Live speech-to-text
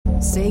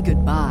Say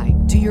goodbye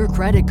to your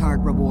credit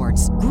card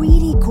rewards.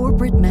 Greedy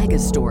corporate mega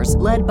stores,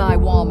 led by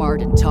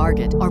Walmart and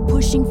Target, are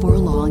pushing for a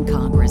law in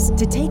Congress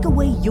to take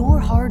away your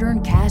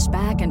hard-earned cash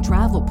back and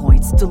travel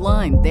points to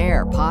line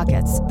their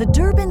pockets. The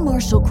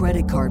Durbin-Marshall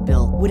credit card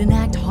bill would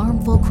enact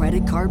harmful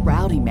credit card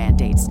routing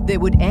mandates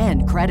that would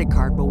end credit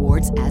card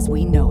rewards as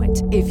we know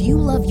it. If you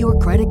love your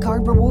credit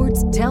card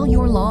rewards, tell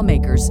your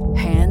lawmakers,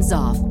 hands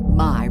off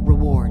my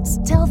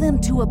rewards. Tell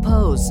them to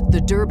oppose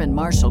the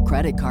Durbin-Marshall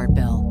credit card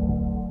bill.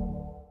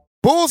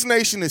 Bulls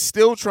Nation is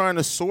still trying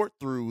to sort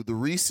through the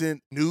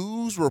recent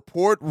news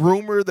report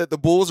rumor that the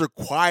Bulls are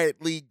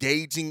quietly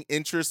gauging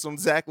interest on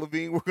Zach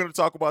LaVine. We're going to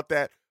talk about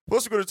that.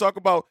 Plus, we're going to talk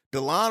about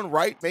DeLon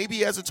Wright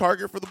maybe as a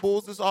target for the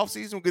Bulls this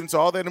offseason. We'll get into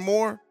all that and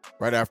more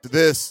right after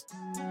this.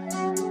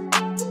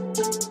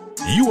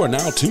 You are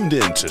now tuned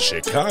in to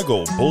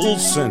Chicago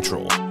Bulls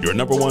Central, your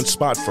number one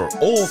spot for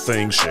all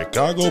things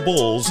Chicago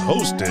Bulls,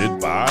 hosted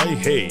by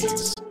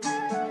Hayes.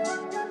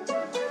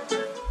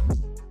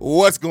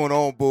 What's going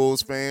on,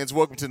 Bulls fans?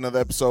 Welcome to another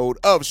episode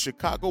of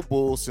Chicago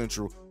Bulls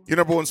Central, your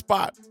number one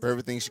spot for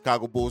everything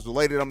Chicago Bulls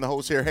related. I'm the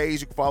host here, Hayes.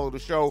 You can follow the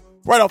show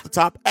right off the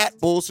top at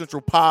Bulls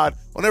Central Pod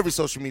on every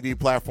social media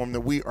platform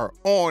that we are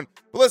on.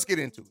 But let's get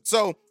into it.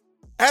 So,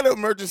 I had an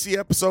emergency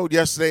episode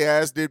yesterday,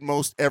 as did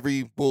most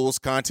every Bulls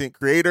content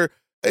creator,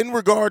 in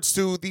regards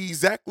to the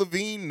Zach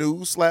LaVine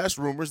news /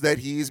 rumors that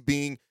he is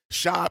being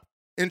shopped,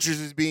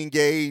 interest is being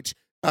gauged.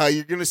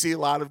 You're going to see a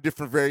lot of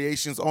different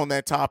variations on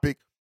that topic.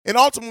 And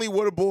ultimately,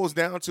 what it boils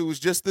down to is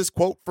just this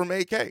quote from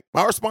AK.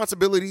 My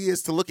responsibility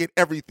is to look at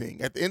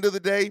everything. At the end of the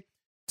day,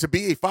 to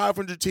be a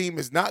 500 team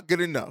is not good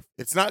enough.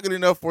 It's not good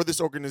enough for this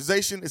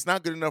organization. It's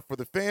not good enough for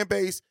the fan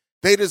base.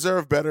 They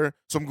deserve better.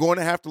 So I'm going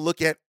to have to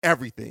look at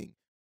everything.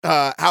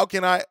 How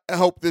can I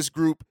help this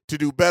group to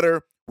do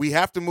better? We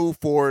have to move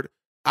forward.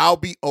 I'll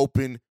be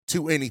open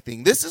to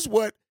anything. This is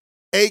what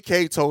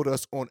AK told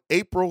us on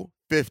April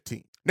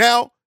 15th.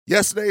 Now,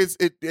 yesterday,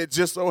 it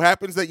just so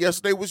happens that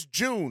yesterday was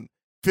June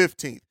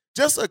 15th.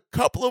 Just a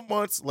couple of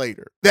months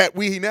later, that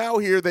we now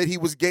hear that he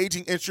was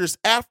gauging interest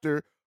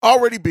after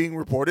already being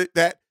reported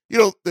that,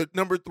 the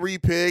number 3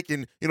 pick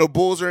and,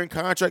 Bulls are in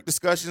contract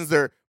discussions.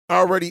 They're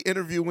already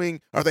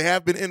interviewing, or they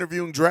have been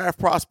interviewing draft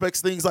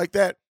prospects, things like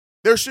that.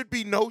 There should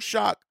be no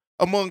shock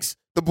amongst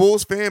the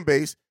Bulls fan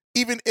base,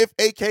 even if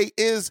AK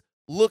is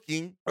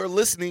looking or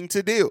listening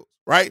to deals,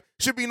 right?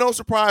 Should be no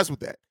surprise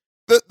with that.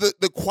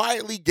 The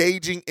quietly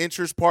gauging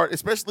interest part,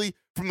 especially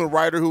from the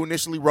writer who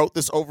initially wrote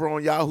this over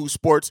on Yahoo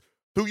Sports,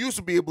 who used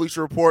to be a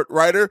Bleacher Report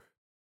writer,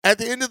 at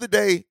the end of the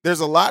day, there's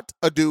a lot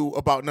ado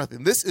about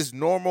nothing. This is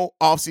normal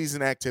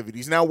offseason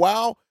activities. Now,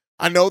 while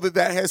I know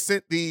that has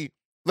sent the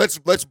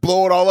let's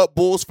blow it all up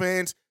Bulls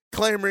fans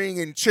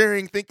clamoring and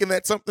cheering, thinking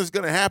that something's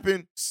going to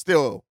happen,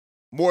 still,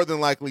 more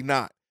than likely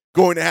not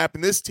going to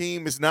happen. This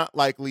team is not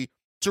likely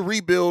to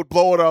rebuild,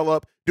 blow it all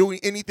up, doing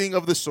anything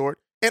of the sort.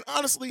 And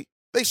honestly,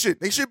 They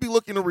should be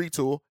looking to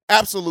retool,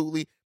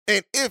 absolutely.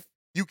 And if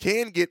you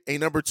can get a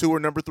number 2 or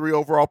number 3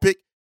 overall pick,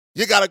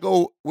 you got to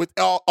go with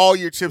all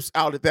your chips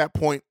out at that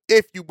point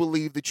if you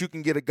believe that you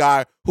can get a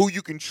guy who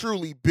you can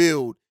truly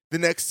build the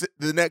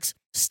next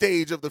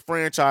stage of the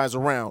franchise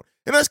around.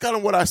 And that's kind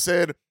of what I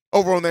said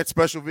over on that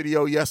special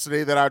video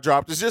yesterday that I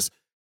dropped. Is just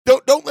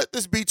don't let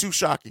this be too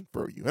shocking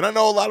for you. And I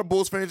know a lot of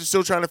Bulls fans are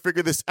still trying to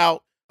figure this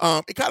out.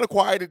 It kind of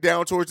quieted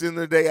down towards the end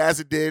of the day, as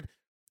it did.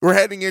 We're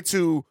heading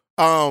into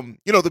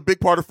the big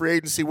part of free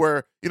agency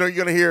where, you're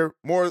going to hear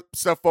more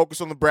stuff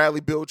focused on the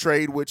Bradley Beal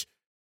trade, which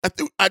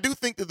I do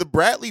think that the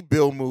Bradley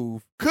Beal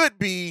move could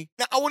be,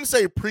 now I wouldn't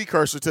say a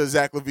precursor to the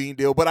Zach LaVine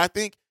deal, but I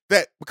think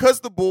that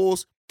because the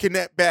Bulls can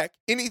net back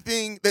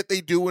anything that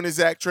they do in a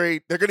Zach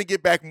trade, they're going to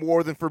get back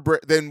more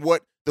than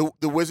what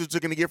the Wizards are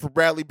going to get for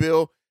Bradley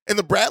Beal. And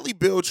the Bradley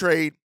Beal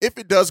trade, if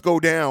it does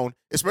go down,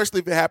 especially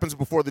if it happens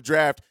before the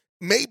draft,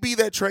 may be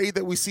that trade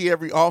that we see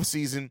every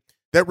offseason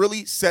that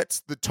really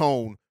sets the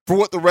tone for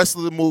what the rest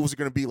of the moves are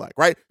going to be like,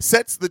 right?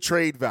 Sets the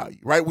trade value,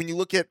 right? When you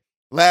look at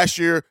last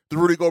year, the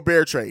Rudy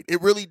Gobert trade,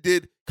 it really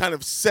did kind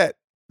of set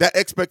that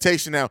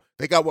expectation. Now,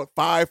 they got,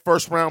 5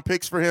 first-round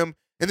picks for him?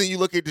 And then you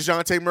look at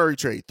DeJounte Murray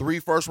trade, 3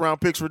 first-round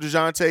picks for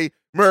DeJounte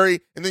Murray,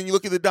 and then you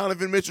look at the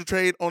Donovan Mitchell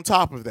trade on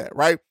top of that,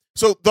 right?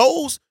 So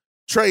those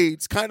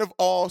trades kind of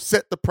all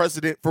set the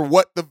precedent for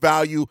what the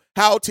value,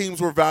 how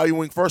teams were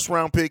valuing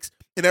first-round picks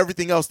and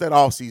everything else that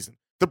offseason.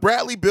 The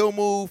Bradley Beal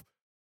move,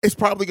 it's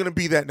probably going to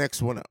be that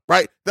next one up,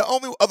 right? The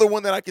only other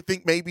one that I could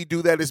think maybe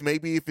do that is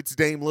maybe if it's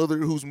Dame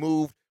Lillard who's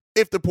moved,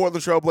 if the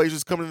Portland Trail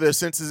Blazers come to their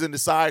senses and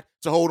decide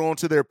to hold on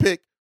to their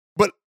pick.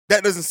 But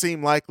that doesn't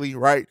seem likely,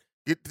 right?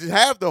 To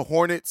have the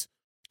Hornets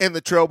and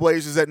the Trail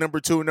Blazers at number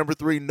 2 and number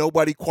 3,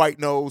 nobody quite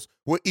knows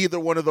what either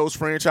one of those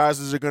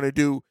franchises are going to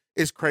do,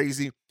 is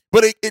crazy.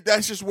 But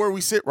that's just where we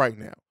sit right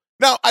now.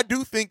 Now, I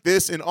do think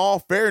this, in all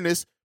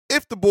fairness,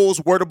 if the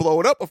Bulls were to blow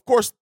it up, of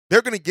course,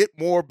 they're going to get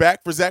more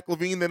back for Zach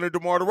LaVine than a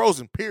DeMar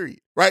DeRozan, period,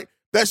 right?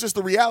 That's just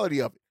the reality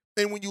of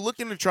it. And when you look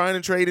into trying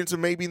to trade into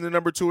maybe the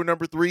number 2 or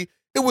number 3,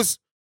 it was,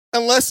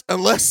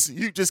 unless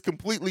you just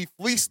completely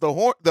fleece the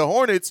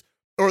Hornets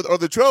or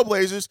the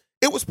Trailblazers,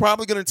 it was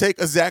probably going to take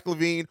a Zach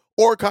LaVine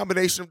or a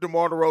combination of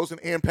DeMar DeRozan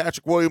and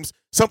Patrick Williams,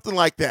 something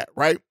like that,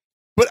 right?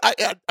 But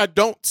I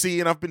don't see,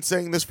 and I've been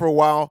saying this for a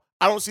while,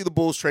 I don't see the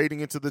Bulls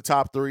trading into the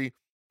top 3.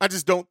 I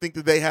just don't think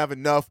that they have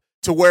enough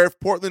to where if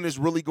Portland is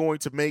really going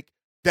to make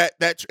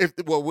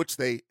which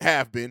they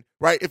have been,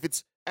 right? If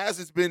it's as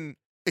it's been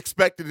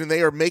expected and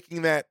they are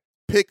making that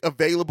pick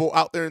available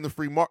out there in the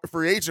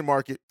free agent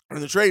market or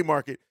in the trade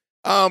market,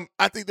 I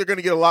think they're going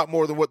to get a lot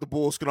more than what the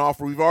Bulls can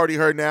offer. We've already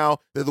heard now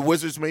that the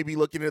Wizards may be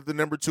looking at the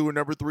number 2 or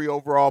number 3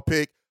 overall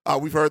pick.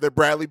 We've heard that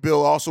Bradley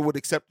Beal also would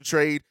accept the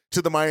trade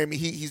to the Miami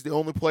Heat. He's the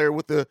only player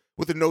with a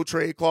no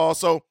trade clause.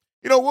 So,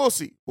 we'll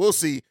see. We'll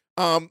see.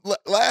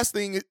 Last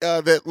thing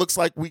that looks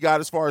like we got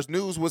as far as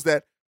news was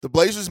that the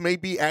Blazers may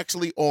be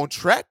actually on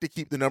track to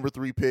keep the number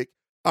 3 pick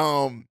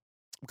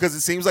because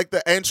it seems like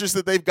the interest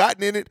that they've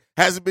gotten in it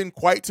hasn't been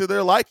quite to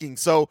their liking.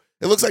 So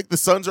it looks like the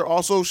Suns are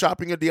also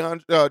shopping a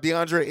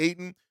DeAndre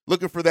Ayton,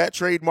 looking for that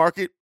trade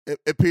market. It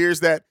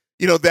appears that,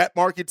 that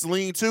market's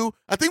lean too.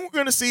 I think we're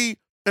going to see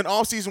an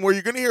offseason where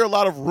you're going to hear a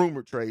lot of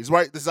rumor trades,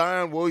 right? The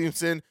Zion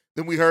Williamson,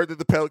 then we heard that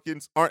the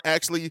Pelicans aren't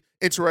actually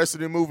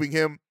interested in moving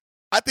him.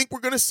 I think we're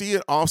going to see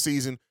an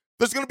offseason.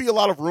 There's going to be a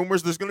lot of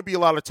rumors. There's going to be a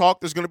lot of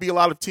talk. There's going to be a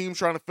lot of teams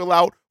trying to fill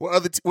out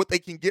what they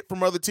can get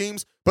from other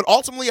teams. But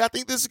ultimately, I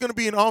think this is going to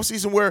be an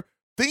offseason where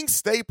things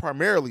stay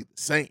primarily the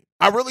same.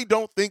 I really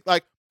don't think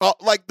like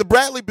the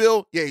Bradley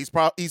Beal, yeah, he's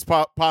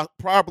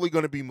probably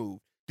going to be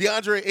moved.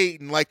 DeAndre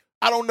Ayton,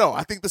 I don't know.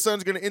 I think the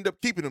Suns are going to end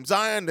up keeping him.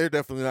 Zion, they're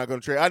definitely not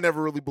going to trade. I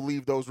never really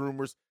believed those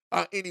rumors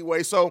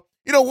anyway. So,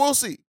 we'll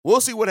see.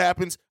 We'll see what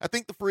happens. I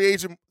think the free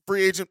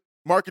agent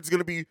market's going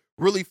to be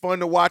really fun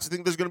to watch. I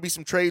think there's going to be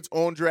some trades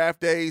on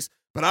draft days,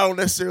 but I don't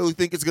necessarily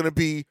think it's going to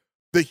be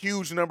the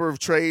huge number of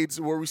trades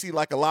where we see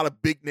a lot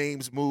of big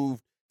names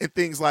move and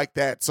things like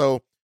that.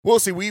 So we'll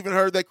see. We even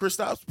heard that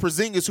Kristaps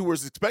Porzingis, who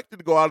was expected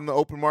to go out in the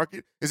open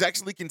market, is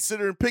actually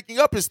considering picking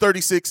up his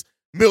 $36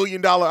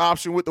 million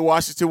option with the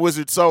Washington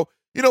Wizards. So,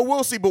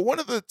 we'll see. But one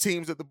of the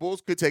teams that the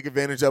Bulls could take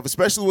advantage of,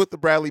 especially with the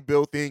Bradley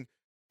Beal thing,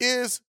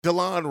 is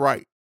DeLon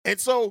Wright. And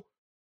so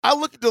I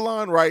look at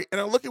DeLon Wright and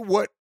I look at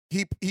what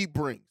he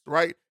brings,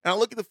 right? And I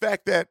look at the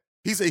fact that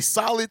he's a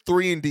solid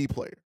 3-and-D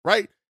player,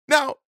 right?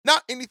 Now,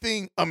 not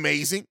anything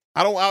amazing.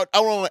 I don't want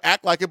to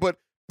act like it, but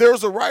there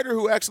was a writer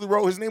who actually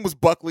wrote, his name was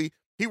Buckley.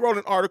 He wrote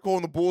an article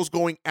on the Bulls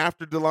going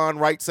after DeLon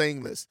Wright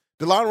saying this.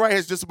 DeLon Wright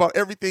has just about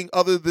everything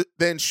other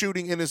than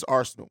shooting in his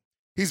arsenal.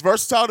 He's a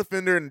versatile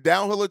defender and a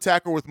downhill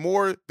attacker with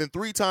more than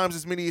 3 times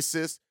as many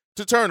assists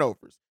to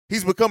turnovers.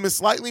 He's becoming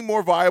slightly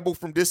more viable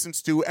from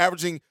distance too,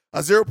 averaging a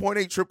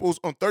 0.8 triples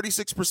on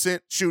 36%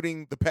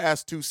 shooting the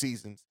past 2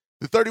 seasons.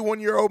 The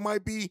 31-year-old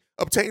might be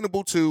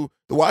obtainable too.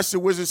 The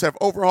Washington Wizards have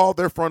overhauled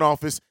their front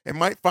office and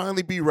might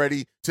finally be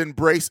ready to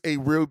embrace a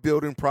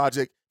rebuilding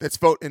project that's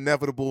felt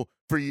inevitable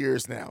for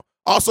years now.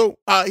 Also,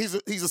 he's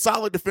a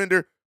solid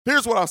defender.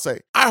 Here's what I'll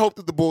say. I hope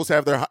that the Bulls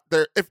have their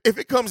if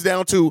it comes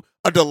down to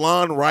a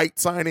DeLon Wright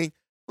signing,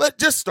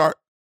 just start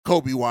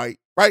Kobe White,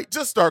 right?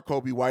 Just start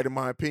Kobe White, in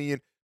my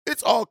opinion.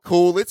 It's all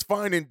cool. It's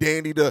fine and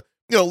dandy to,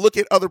 look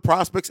at other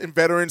prospects and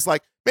veterans.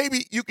 Like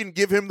maybe you can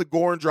give him the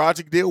Goran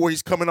Dragic deal where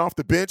he's coming off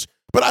the bench.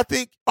 But I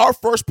think our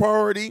first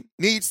priority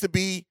needs to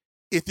be,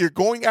 if you're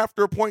going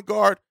after a point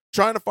guard,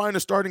 trying to find a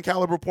starting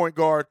caliber point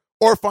guard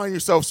or find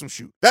yourself some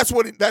shoot. That's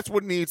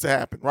what needs to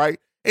happen, right?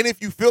 And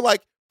if you feel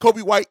like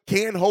Kobe White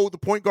can hold the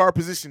point guard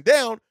position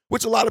down,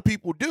 which a lot of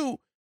people do,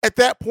 at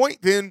that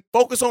point, then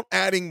focus on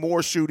adding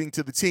more shooting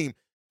to the team.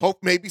 Hope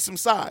maybe some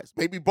size,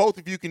 maybe both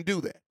if you can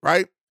do that,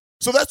 right?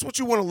 So that's what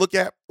you want to look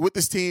at with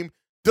this team.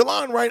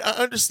 DeLon Wright, I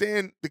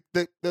understand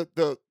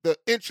the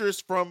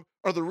interest from,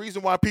 or the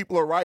reason why people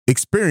are right.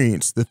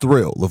 Experience the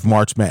thrill of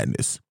March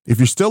Madness. If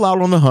you're still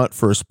out on the hunt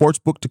for a sports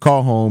book to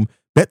call home,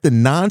 bet the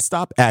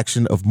nonstop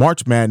action of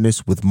March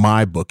Madness with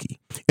MyBookie.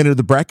 Enter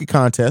the bracket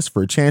contest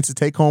for a chance to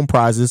take home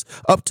prizes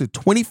up to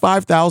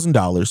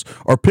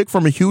 $25,000 or pick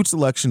from a huge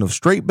selection of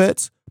straight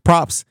bets,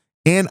 props,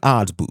 and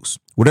odds boosts.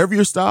 Whatever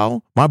your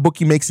style,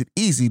 MyBookie makes it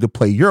easy to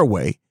play your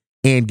way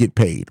and get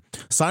paid.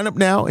 Sign up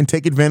now and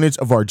take advantage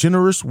of our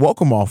generous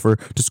welcome offer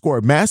to score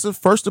a massive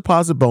first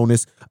deposit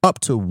bonus up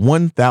to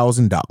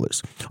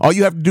 $1,000. All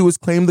you have to do is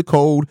claim the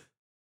code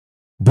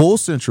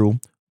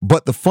BULLCENTRAL,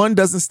 but the fun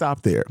doesn't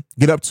stop there.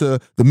 Get up to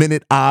the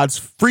minute odds,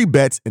 free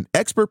bets, and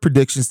expert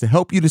predictions to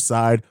help you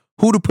decide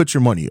who to put your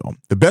money on.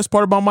 The best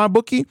part about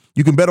MyBookie,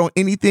 you can bet on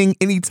anything,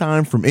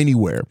 anytime, from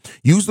anywhere.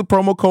 Use the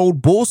promo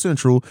code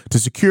BULLCENTRAL to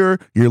secure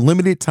your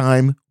limited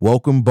time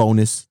welcome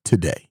bonus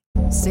today.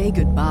 Say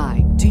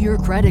goodbye to your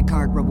credit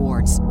card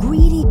rewards.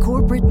 Greedy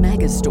corporate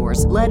mega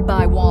stores, led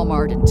by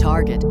Walmart and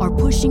Target, are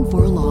pushing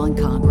for a law in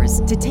Congress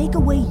to take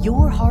away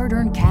your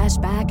hard-earned cash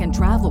back and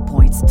travel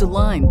points to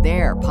line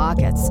their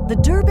pockets. The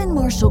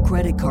Durbin-Marshall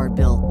credit card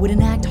bill would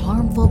enact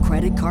harmful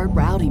credit card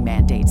routing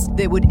mandates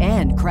that would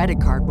end credit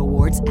card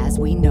rewards as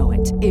we know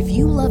it. If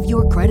you love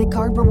your credit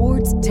card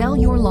rewards, tell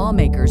your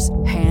lawmakers,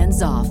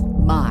 hands off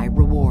my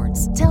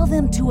rewards. Tell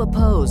them to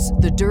oppose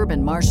the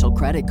Durbin-Marshall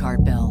credit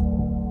card bill.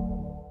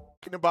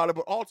 About it,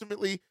 but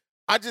ultimately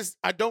I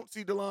don't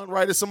see DeLon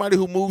Wright as somebody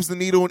who moves the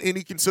needle in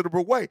any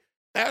considerable way.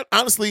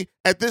 Honestly,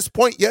 at this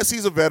point, yes,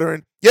 he's a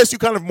veteran. Yes, you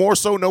kind of more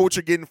so know what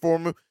you're getting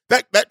from him.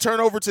 That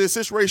turnover to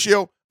assist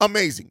ratio,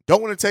 amazing.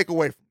 Don't want to take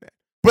away from that.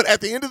 But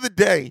at the end of the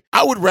day,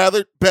 I would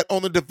rather bet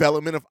on the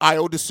development of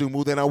Ayo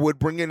Dosunmu than I would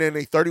bringing in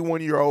a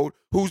 31-year-old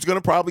who's going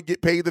to probably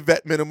get paid the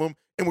vet minimum,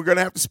 and we're going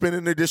to have to spend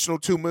an additional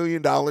 $2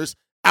 million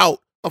out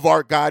of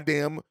our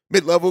goddamn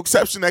mid-level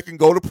exception that can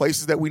go to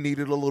places that we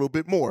needed a little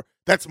bit more.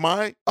 That's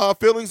my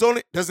feelings on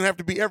it. Doesn't have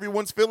to be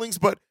everyone's feelings,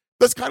 but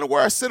that's kind of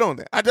where I sit on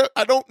that.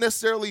 I don't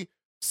necessarily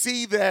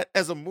see that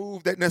as a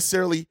move that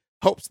necessarily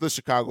helps the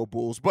Chicago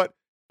Bulls. But,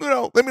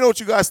 let me know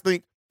what you guys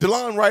think.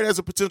 DeLon Wright as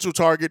a potential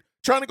target,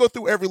 trying to go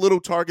through every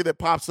little target that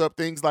pops up,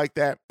 things like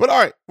that. But all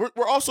right,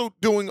 we're also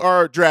doing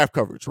our draft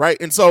coverage, right?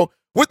 And so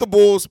with the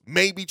Bulls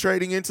maybe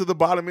trading into the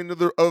bottom end of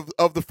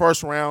the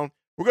first round,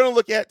 we're going to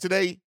look at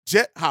today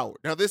Jet Howard.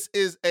 Now, this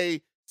is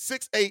a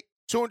 6'8",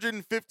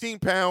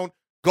 215-pound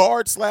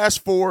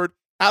guard/forward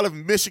out of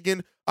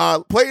Michigan.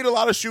 Played a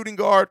lot of shooting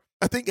guard.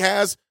 I think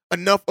has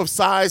enough of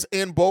size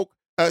and bulk,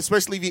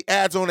 especially if he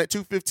adds on at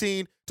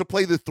 215 to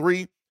play the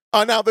three.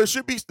 Now, there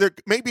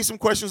may be some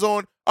questions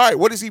on, all right,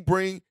 what does he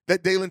bring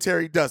that Dalen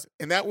Terry doesn't?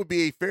 And that would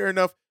be a fair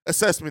enough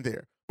assessment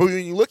there. But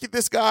when you look at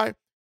this guy,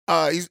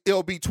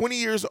 he'll be 20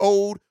 years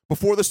old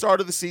before the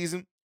start of the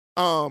season.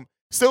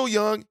 Still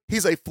young.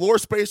 He's a floor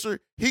spacer.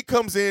 He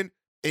comes in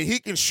and he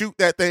can shoot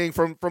that thing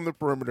from the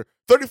perimeter.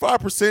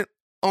 35%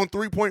 on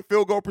three-point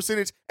field goal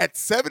percentage at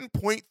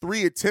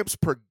 7.3 attempts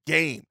per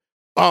game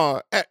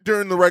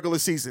during the regular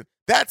season.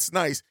 That's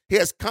nice. He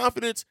has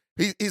confidence.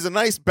 He's a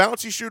nice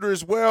bouncy shooter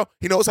as well.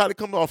 He knows how to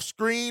come off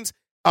screens,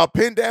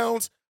 pin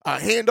downs,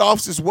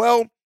 handoffs as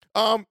well.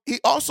 He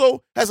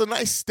also has a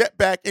nice step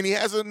back, and he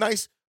has a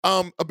nice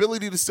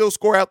ability to still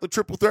score out the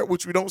triple threat,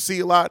 which we don't see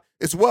a lot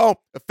as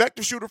well.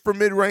 Effective shooter for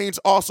mid-range.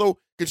 Also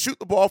can shoot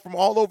the ball from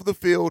all over the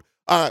field.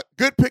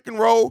 Good pick and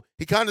roll.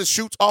 He kind of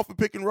shoots off a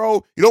pick and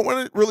roll. You don't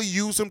want to really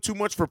use him too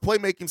much for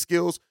playmaking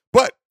skills,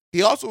 but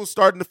he also is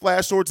starting to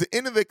flash towards the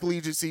end of the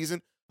collegiate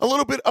season a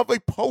little bit of a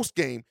post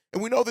game.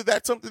 And we know that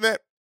that's something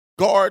that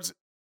guards,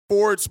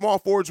 forwards, small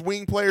forwards,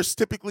 wing players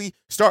typically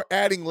start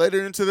adding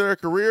later into their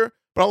career,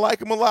 but I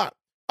like him a lot.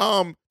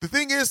 The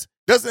thing is,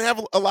 doesn't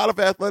have a lot of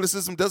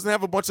athleticism, doesn't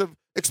have a bunch of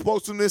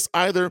explosiveness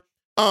either.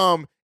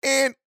 And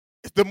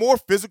the more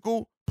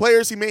physical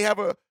players, he may have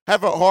a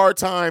hard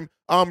time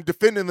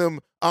defending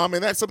them, and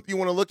that's something you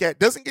want to look at.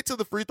 Doesn't get to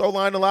the free throw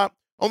line a lot,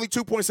 only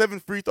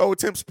 2.7 free throw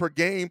attempts per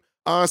game.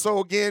 So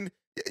again,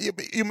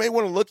 you may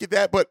want to look at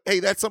that, but hey,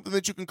 that's something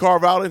that you can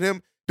carve out at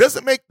him.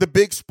 Doesn't make the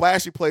big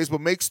splashy plays, but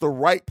makes the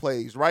right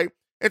plays, right?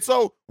 And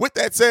so with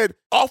that said,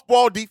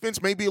 off-ball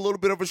defense may be a little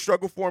bit of a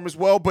struggle for him as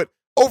well, but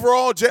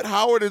overall, Jet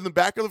Howard in the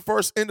back of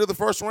the end of the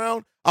first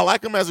round, I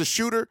like him as a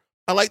shooter.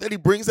 I like that he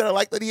brings that. I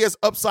like that he has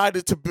upside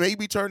to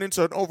maybe turn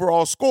into an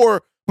overall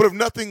scorer, but if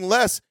nothing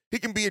less, he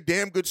can be a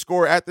damn good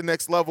scorer at the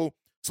next level.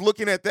 So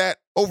looking at that,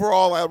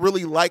 overall, I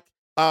really like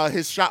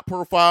his shot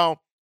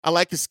profile. I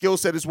like his skill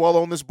set as well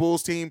on this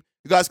Bulls team.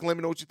 You guys can let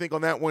me know what you think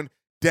on that one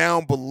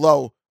down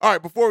below. All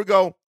right, before we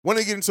go, want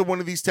to get into one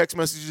of these text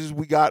messages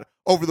we got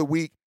over the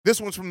week. This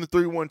one's from the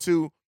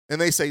 312, and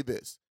they say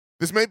this.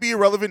 This may be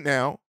irrelevant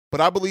now, but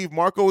I believe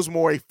Marco is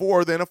more a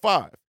 4 than a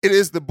 5. It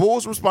is the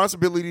Bulls'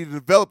 responsibility to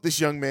develop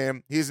this young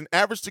man. He is an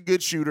average to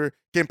good shooter,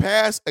 can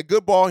pass, a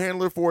good ball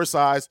handler for his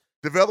size,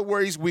 develop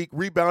where he's weak,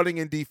 rebounding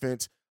and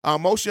defense.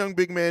 Most young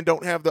big men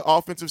don't have the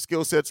offensive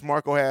skill sets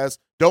Marco has.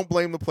 Don't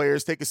blame the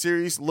players. Take a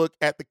serious look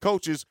at the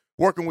coaches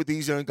working with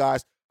these young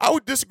guys. I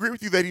would disagree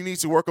with you that he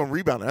needs to work on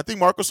rebounding. I think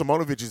Marko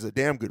Simonovic is a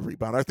damn good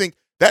rebounder. I think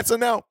that's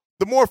now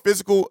the more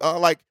physical,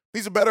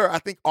 he's a better, I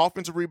think,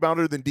 offensive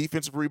rebounder than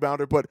defensive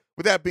rebounder. But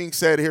with that being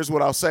said, here's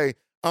what I'll say.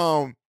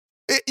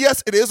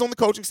 Yes, it is on the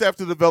coaching staff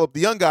to develop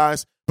the young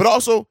guys, but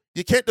also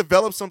you can't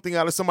develop something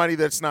out of somebody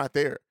that's not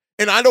there.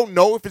 And I don't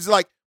know if it's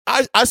like,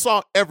 I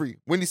saw every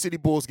Windy City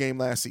Bulls game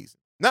last season.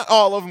 Not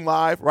all of them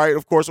live, right?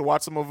 Of course, I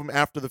watched some of them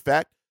after the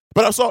fact.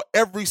 But I saw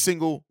every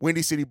single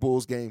Windy City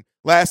Bulls game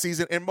last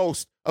season and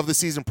most of the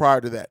season prior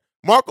to that.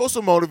 Marko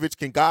Simonovic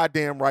can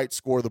goddamn right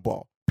score the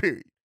ball,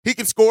 period. He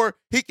can score.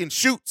 He can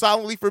shoot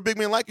solidly for a big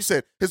man. Like you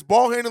said, his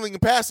ball handling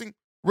and passing,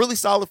 really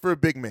solid for a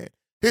big man.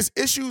 His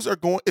issues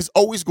is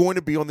always going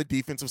to be on the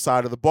defensive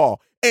side of the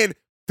ball. And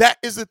that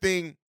is the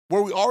thing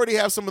where we already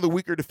have some of the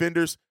weaker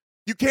defenders.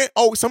 You can't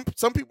always,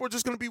 some people are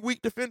just going to be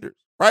weak defenders,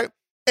 right?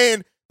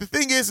 And the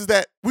thing is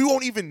that we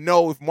won't even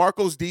know if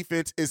Marco's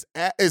defense is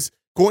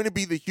going to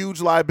be the huge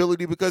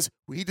liability because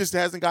he just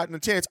hasn't gotten a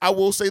chance. I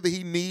will say that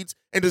he needs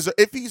and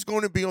if he's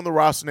going to be on the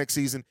roster next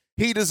season,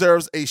 he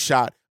deserves a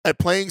shot at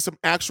playing some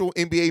actual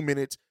NBA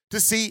minutes to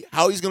see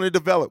how he's going to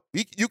develop.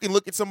 You can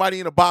look at somebody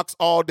in a box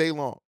all day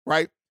long,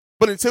 right?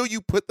 But until you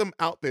put them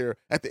out there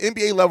at the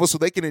NBA level so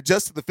they can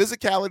adjust to the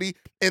physicality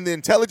and the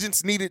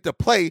intelligence needed to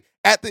play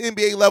at the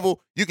NBA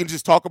level, you can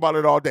just talk about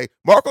it all day.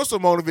 Marko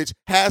Simonovic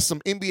has some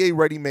NBA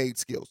ready-made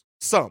skills,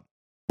 some.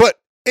 But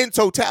in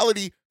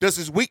totality, does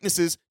his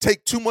weaknesses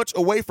take too much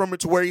away from it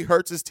to where he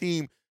hurts his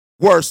team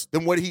worse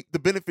than the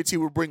benefits he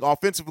would bring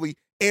offensively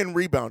and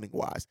rebounding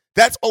wise?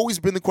 That's always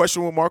been the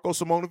question with Marko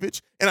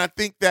Simonovic, and I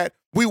think that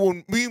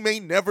we may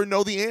never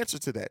know the answer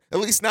to that, at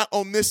least not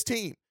on this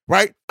team,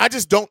 right? I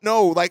just don't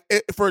know. Like,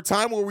 for a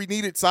time where we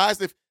needed size,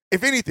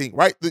 if anything,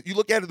 right, you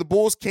look at it, the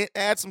Bulls can't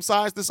add some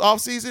size this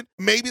offseason.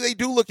 Maybe they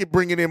do look at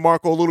bringing in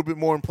Marko a little bit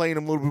more and playing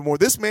him a little bit more.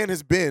 This man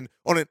has been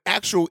on an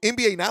actual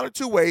NBA, not a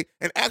two-way,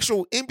 an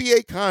actual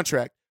NBA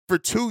contract for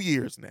 2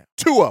 years now,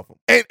 2 of them.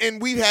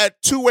 And we've had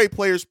two-way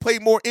players play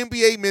more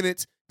NBA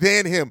minutes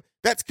than him.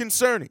 That's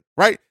concerning,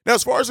 right? Now,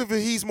 as far as if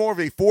he's more of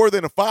a 4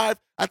 than a 5,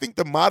 I think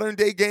the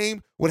modern-day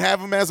game would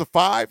have him as a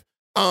 5.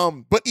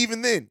 But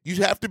even then,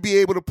 you have to be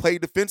able to play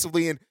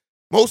defensively. And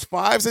most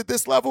 5s at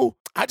this level,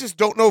 I just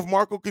don't know if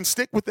Marko can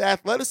stick with the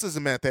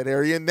athleticism at that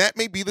area. And that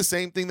may be the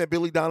same thing that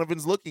Billy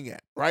Donovan's looking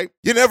at, right?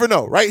 You never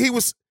know, right?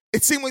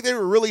 It seemed like they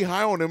were really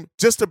high on him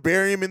just to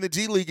bury him in the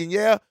G League. And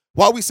yeah,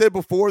 while we said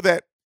before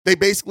that they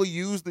basically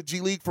used the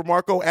G League for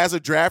Marko as a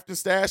draft and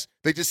stash,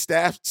 they just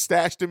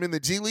stashed him in the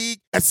G League.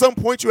 At some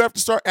point, you have to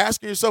start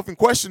asking yourself and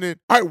questioning,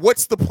 all right,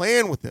 what's the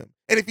plan with him?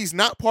 And if he's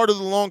not part of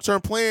the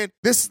long-term plan,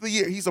 this is the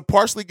year. He's a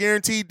partially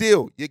guaranteed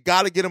deal. You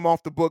got to get him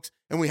off the books,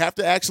 and we have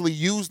to actually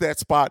use that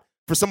spot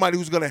for somebody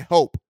who's going to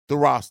help the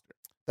roster.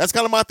 That's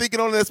kind of my thinking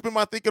on it. That's been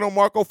my thinking on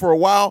Marko for a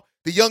while.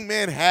 The young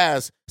man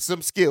has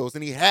some skills,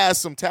 and he has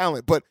some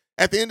talent. But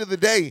at the end of the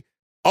day,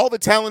 all the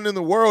talent in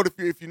the world,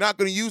 if you're not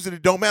going to use it,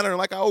 it don't matter. And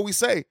like I always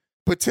say,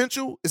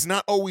 potential is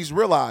not always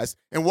realized.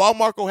 And while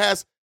Marko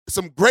has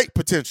some great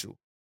potential,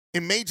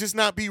 it may just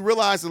not be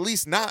realized, at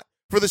least not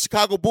for the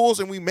Chicago Bulls.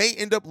 And we may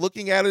end up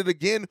looking at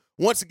it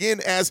once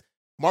again, as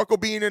Marko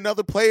being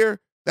another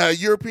player, a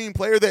European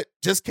player that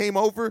just came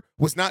over,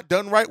 was not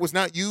done right, was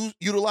not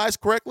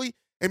utilized correctly.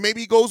 And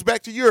maybe he goes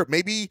back to Europe.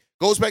 Maybe he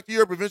goes back to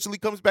Europe, eventually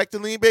comes back to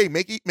the NBA.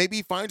 Maybe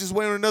he finds his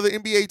way on another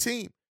NBA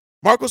team.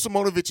 Marko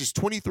Simonovic is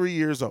 23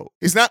 years old.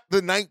 He's not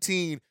the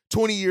 19,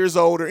 20 years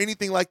old or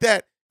anything like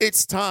that.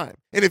 It's time.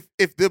 And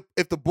if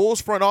the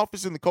Bulls front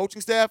office and the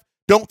coaching staff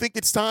don't think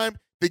it's time,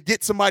 to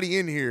get somebody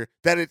in here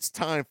that it's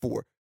time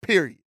for,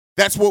 period.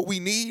 That's what we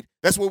need.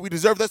 That's what we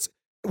deserve. That's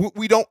what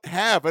we don't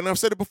have. And I've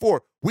said it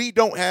before. We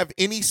don't have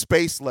any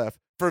space left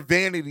for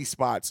vanity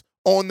spots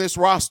on this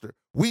roster.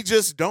 We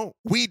just don't.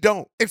 We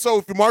don't. And so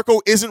if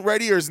Marko isn't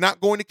ready or is not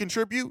going to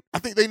contribute, I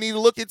think they need to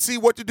look and see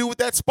what to do with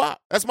that spot.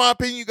 That's my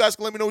opinion. You guys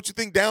can let me know what you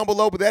think down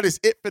below, but that is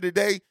it for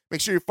today.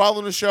 Make sure you're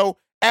following the show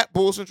at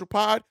Bull Central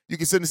Pod. You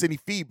can send us any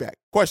feedback,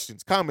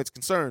 questions, comments,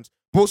 concerns,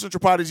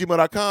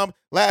 bullcentralpod@gmail.com.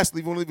 Lastly,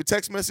 if you want to leave a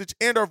text message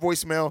and our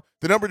voicemail,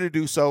 the number to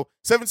do so,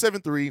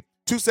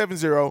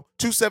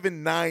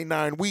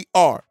 773-270-2799. We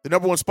are the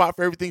number one spot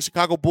for everything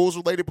Chicago Bulls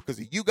related because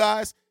of you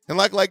guys. And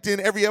like to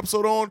end every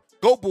episode on,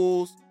 go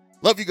Bulls.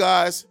 Love you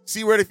guys.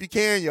 See Red if you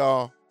can,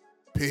 y'all.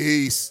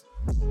 Peace.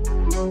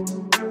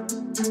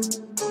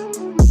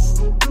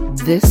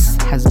 This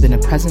has been a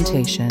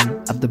presentation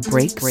of the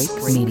Break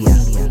Media.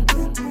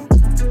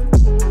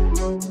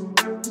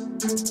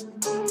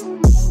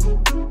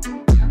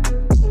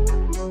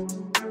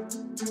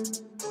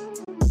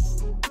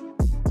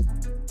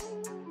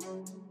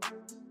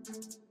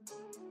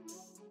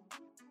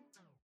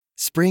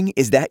 Spring,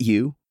 is that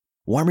you?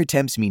 Warmer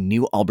temps mean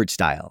new Allbirds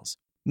styles.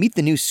 Meet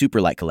the new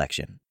Superlight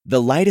collection, the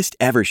lightest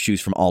ever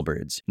shoes from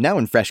Allbirds, now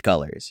in fresh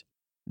colors.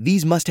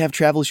 These must-have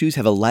travel shoes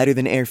have a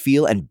lighter-than-air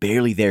feel and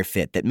barely there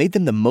fit that made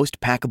them the most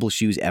packable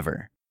shoes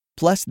ever.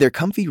 Plus, they're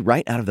comfy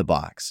right out of the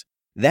box.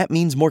 That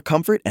means more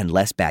comfort and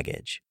less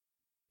baggage.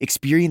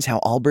 Experience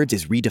how Allbirds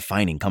is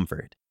redefining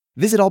comfort.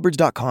 Visit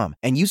allbirds.com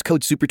and use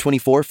code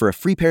SUPER24 for a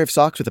free pair of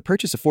socks with a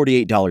purchase of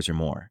 $48 or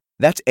more.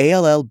 That's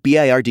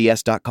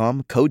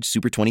ALLBIRDS.com, code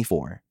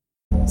SUPER24.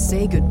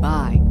 Say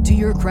goodbye to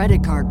your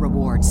credit card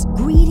rewards.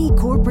 Greedy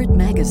corporate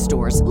mega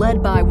stores,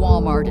 led by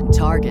Walmart and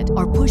Target,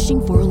 are pushing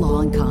for a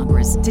law in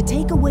Congress to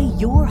take away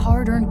your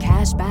hard-earned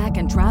cash back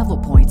and travel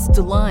points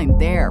to line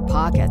their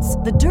pockets.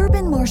 The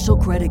Durbin-Marshall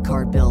credit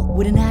card bill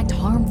would enact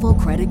harmful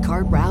credit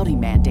card routing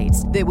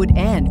mandates that would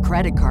end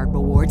credit card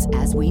rewards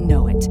as we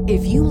know it.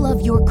 If you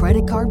love your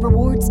credit card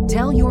rewards,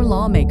 tell your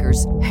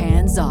lawmakers,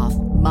 hands off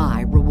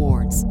my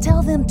rewards.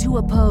 Tell them to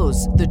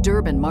oppose the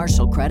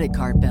Durbin-Marshall credit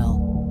card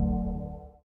bill.